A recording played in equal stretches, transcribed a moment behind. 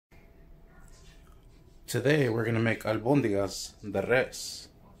Today we're gonna make albóndigas de res.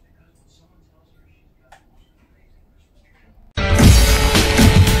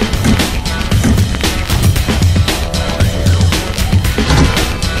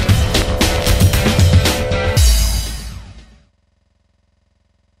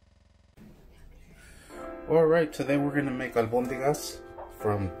 Alright, today we're gonna make albóndigas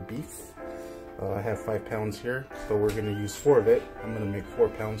from beef. I have 5 pounds here, but we're gonna use 4 of it. I'm gonna make 4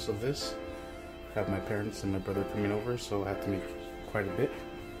 pounds of this. Have my parents and my brother coming over, so I have to make quite a bit.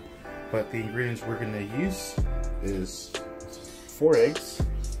 But the ingredients we're gonna use is 4 eggs,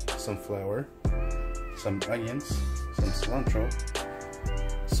 some flour, some onions, some cilantro,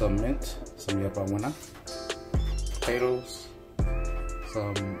 some mint, some yerba buena, potatoes,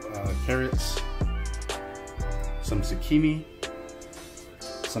 some carrots, some zucchini,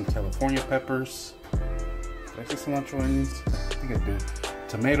 some California peppers. Did I say cilantro, onions? I think I did.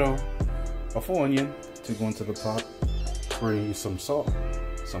 Tomato, a full onion to go into the pot. We're gonna use some salt,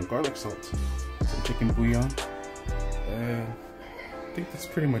 some garlic salt, some chicken bouillon, and I think that's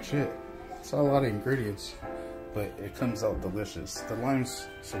pretty much it. It's not a lot of ingredients, but it comes out delicious. The limes,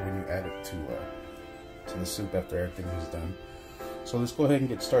 so when you add it to the soup after everything is done. So let's go ahead and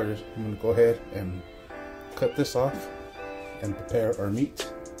get started. I'm gonna go ahead and cut this off and prepare our meat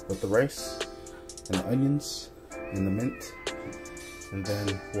with the rice and the onions and the mint. And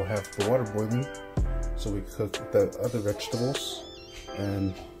then we'll have the water boiling so we cook the other vegetables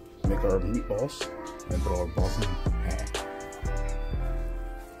and make our meatballs and throw our balls in.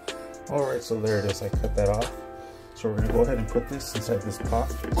 Alright, so there it is. I cut that off. So we're gonna go ahead and put this inside this pot.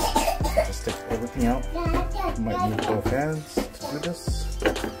 Just take everything out. You might need both hands to do this.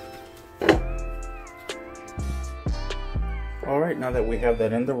 Alright, now that we have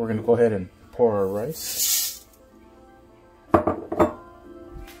that in there, we're gonna go ahead and pour our rice.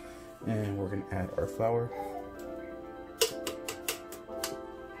 And we're going to add our flour,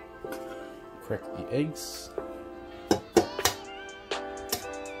 crack the eggs,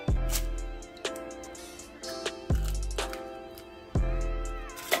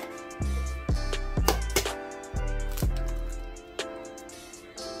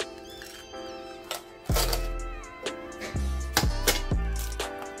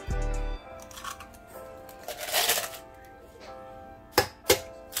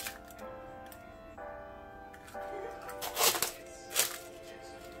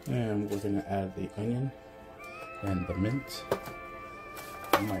 and we're going to add the onion and the mint.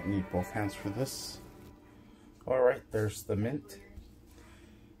 You might need both hands for this. Alright, there's the mint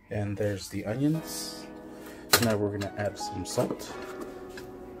and there's the onions. Now we're going to add some salt.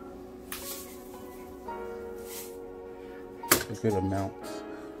 A good amount.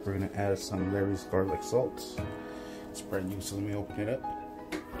 We're going to add some Larry's garlic salt. It's brand new, so let me open it up.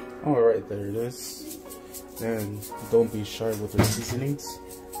 Alright, there it is. And don't be shy with your seasonings.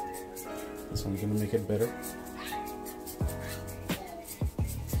 This one's gonna make it better.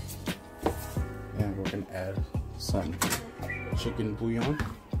 And we're gonna add some chicken bouillon.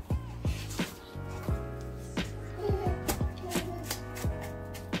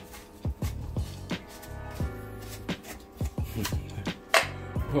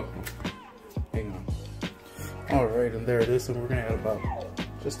 Hang on. Alright, and there it is. And we're gonna add about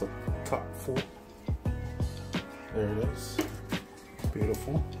just a top full. There it is.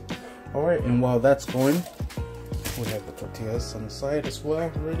 Beautiful. Alright, and while that's going, we have the tortillas on the side as well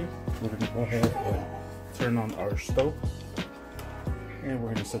ready. We're going to go ahead and turn on our stove. And we're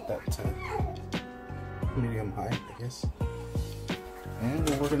going to set that to medium high, I guess. And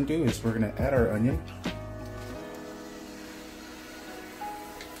what we're going to do is we're going to add our onion.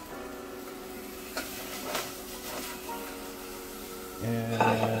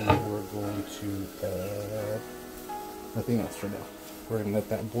 And we're going to add nothing else for now. We're going to let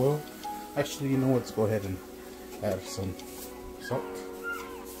that boil. Actually, you know what? Let's go ahead and add some salt.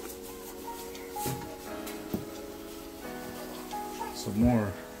 Some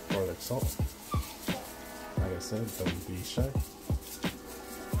more garlic salt. Like I said, don't be shy. Look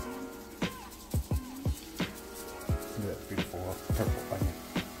at that beautiful purple onion.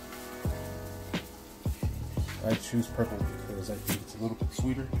 I choose purple because I think it's a little bit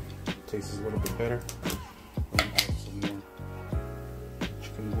sweeter. Tastes a little bit better. Add some more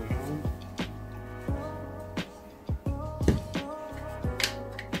chicken bouillon.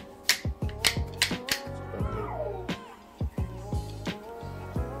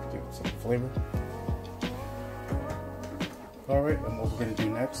 Give it some flavor. Alright, and what we're going to do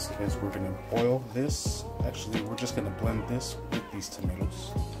next is we're going to boil this. Actually, we're just going to blend this with these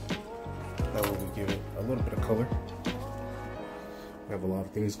tomatoes. That way we give it a little bit of color. We have a lot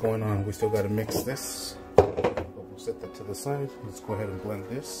of things going on. We still got to mix this. But we'll set that to the side. Let's go ahead and blend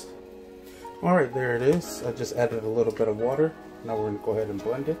this. Alright, there it is. I just added a little bit of water. Now we're going to go ahead and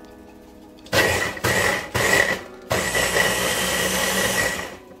blend it.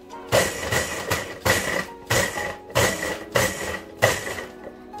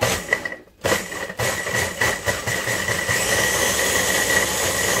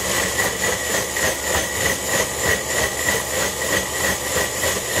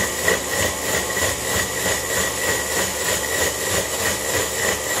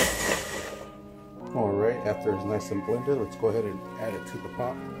 After it's nice and blended, let's go ahead and add it to the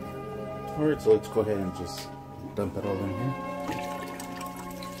pot. Alright, so let's go ahead and just dump it all in here.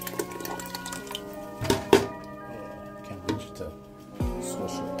 Can't reach it to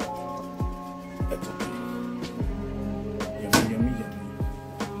swish it. That's okay. Yummy, yummy, yummy.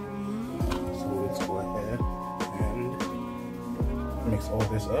 So let's go ahead and mix all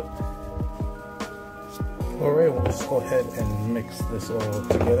this up. Alright, we'll just go ahead and mix this all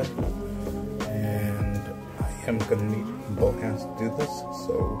together. I'm gonna need both hands to do this,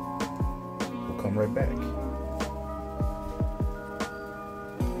 so we'll come right back.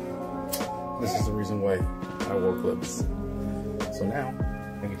 This is the reason why I wore gloves. So now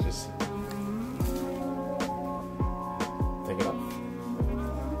I can just take it off.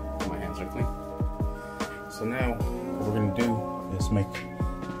 My hands are clean. So now what we're gonna do is make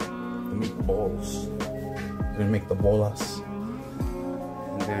the meatballs. We're gonna make the bolas.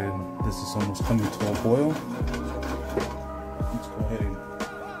 And then this is almost coming to a boil. Let's go ahead and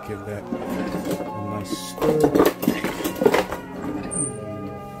give that a nice stir.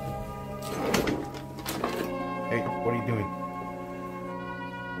 Hey, what are you doing?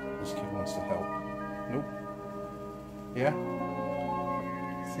 This kid wants to help. Nope. Yeah?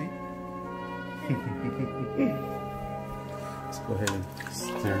 See? Let's go ahead and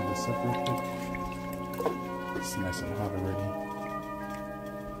stir this up real quick. It's nice and hot already.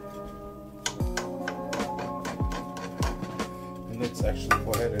 Let's actually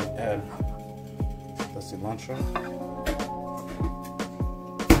go ahead and add the cilantro.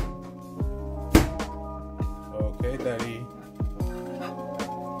 Okay, Daddy.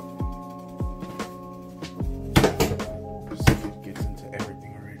 Just see if it gets into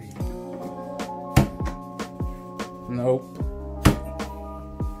everything already. Nope.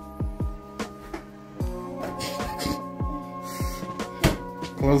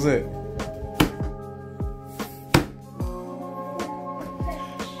 Close it.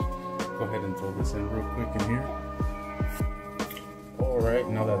 Go ahead and throw this in real quick in here. Alright,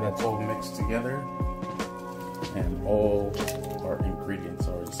 now that that's all mixed together and all our ingredients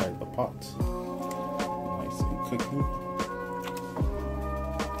are inside the pot, nice and cooking.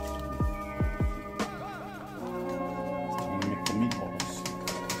 It's time to make the meatballs.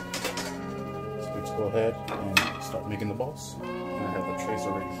 So let's go ahead and start making the balls. And I have the trays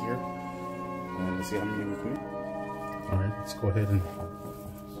already here. And let's see how many we can make. Alright, let's go ahead and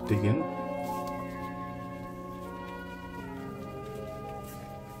dig in.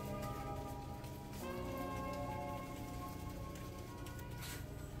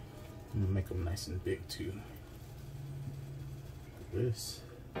 I'm gonna make them nice and big too. Like this.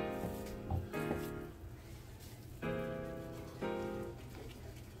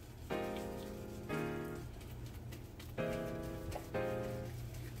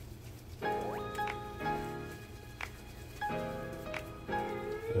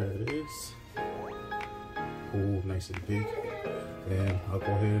 There it is. Oh, nice and big. And I'll go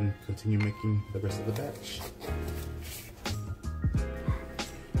ahead and continue making the rest of the batch.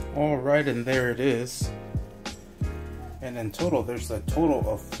 Alright, and there it is. And in total, there's a total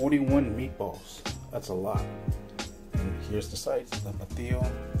of 41 meatballs. That's a lot. And here's the sides, the patillo,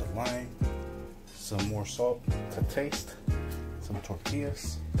 the lime, some more salt to taste, some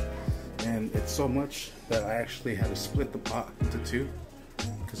tortillas. And it's so much that I actually had to split the pot into two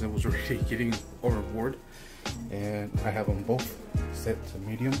because it was already getting overboard. And I have them both set to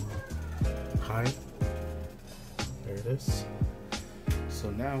medium, high. There it is. So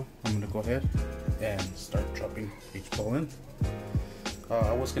now I'm gonna go ahead and start dropping each ball in.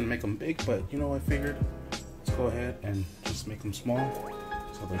 I was gonna make them big, but you know, I figured let's go ahead and just make them small.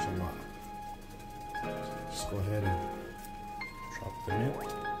 So there's a lot. So just go ahead and drop them in.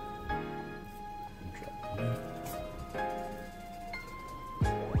 And drop them in.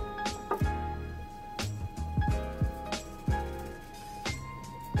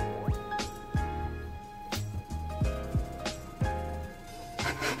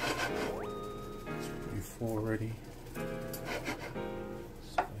 Already.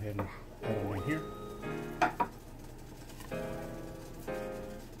 Let's go ahead and put them in here.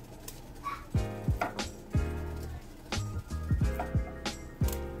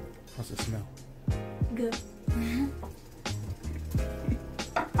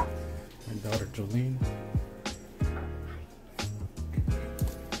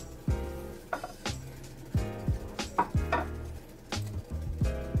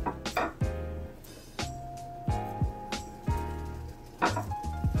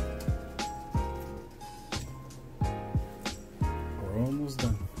 almost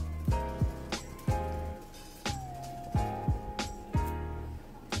done.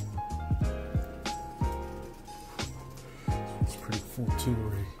 It's pretty full too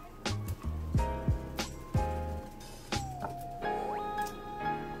already.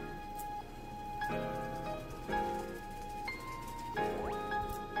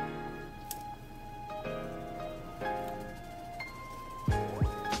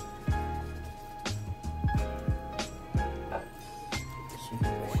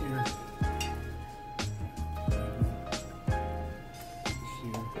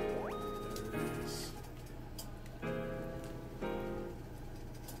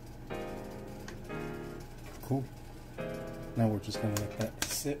 Cool. Now we're just gonna let that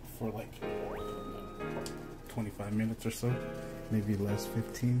sit for like 25 minutes or so, maybe less,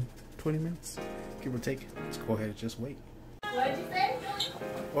 15, 20 minutes, give or take. Let's go ahead and just wait. What did you say?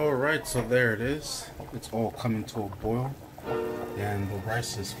 Alright, so there it is. It's all coming to a boil, and the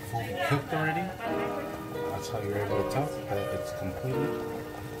rice is fully cooked already. That's how you're able to tell that it's completed,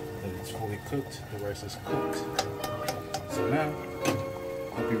 that it's fully cooked. The rice is cooked. So now,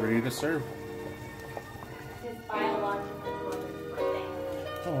 I'll be ready to serve.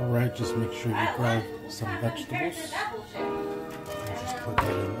 Alright, just make sure you grab some vegetables. Just put that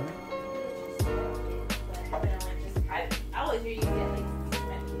in there. I always hear you say like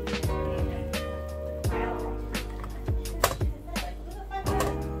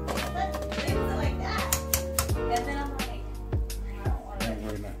that. And then I'm like, I don't want to. And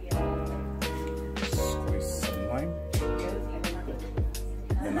we're gonna squeeze some lime.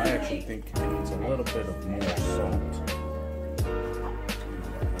 And I actually think it needs a little bit of more salt.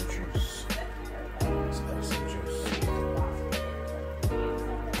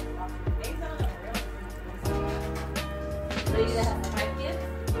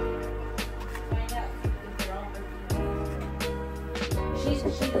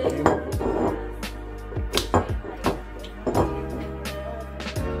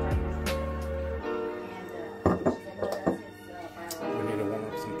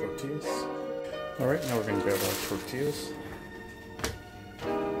 Alright, now we're going to grab our tortillas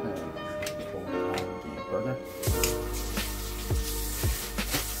and pull out the burger.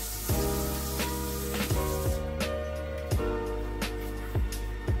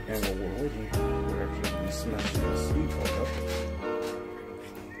 And while we're waiting, we're actually going to be smashing this meatball up.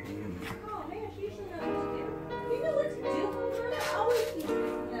 Oh man, she should know what to do. You know what to do, Homer? I always keep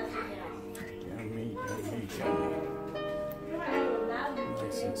nothing else. Yummy, yummy, yummy. You know what I would allow you to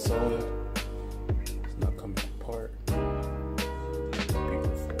Nice do? and solid. It's not coming apart.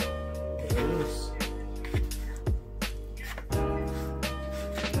 Beautiful. There it is. No.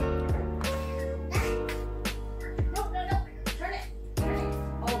 Turn it. Turn it.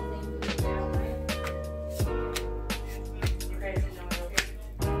 Oh, thank you. You guys didn't know it over here?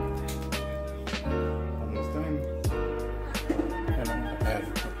 Almost done. And I'm going to add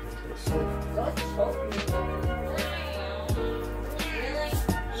this. Don't choke me. Really?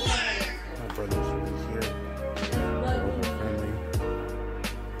 My brother's really here. They're over friendly.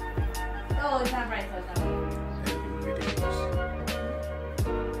 Oh, it's not right, so it's not right. Editing videos.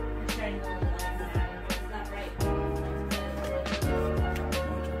 You're trying to go to the line behind. It's not right.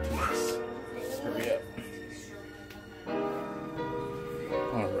 Hurry up.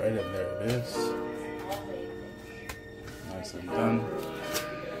 Alright, and there it is. Nice and done.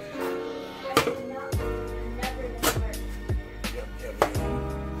 Yep.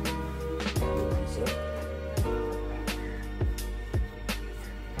 Roll these up.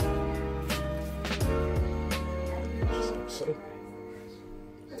 Just like so.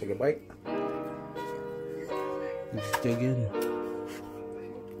 Take a bite. Just dig in.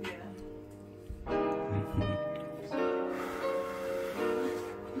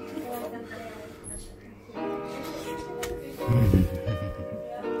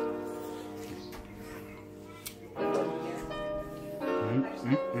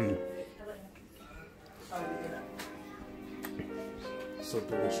 So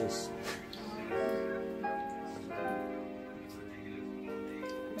delicious.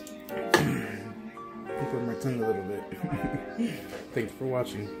 Put my tongue a little bit. Thanks for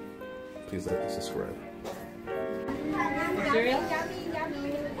watching. Please like and subscribe. Cereal?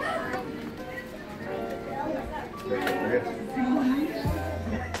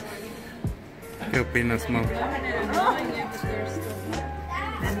 ¿Qué opinas, Mom?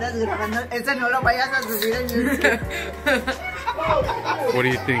 Andas grabando. Ese no lo vayas a subir en YouTube. What do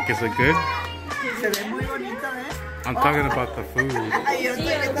you think? Is it good? Se ve muy bonito, ¿eh? I'm talking about the food. Ay, yo estoy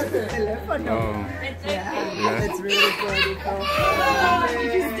viendo tu teléfono. Oh, Yeah, it's really beautiful.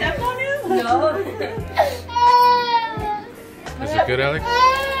 Did you step on him? No. Is it good, Alex?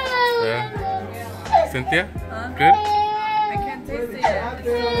 Yeah. Cynthia? Good? I can't taste it yet.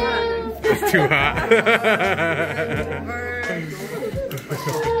 It's too hot.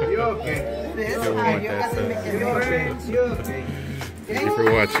 You okay? Still want that stuff. Thank you for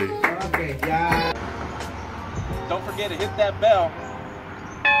watching. Okay, yeah. Don't forget to hit that bell.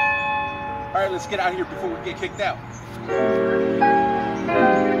 All right, let's get out of here before we get kicked out.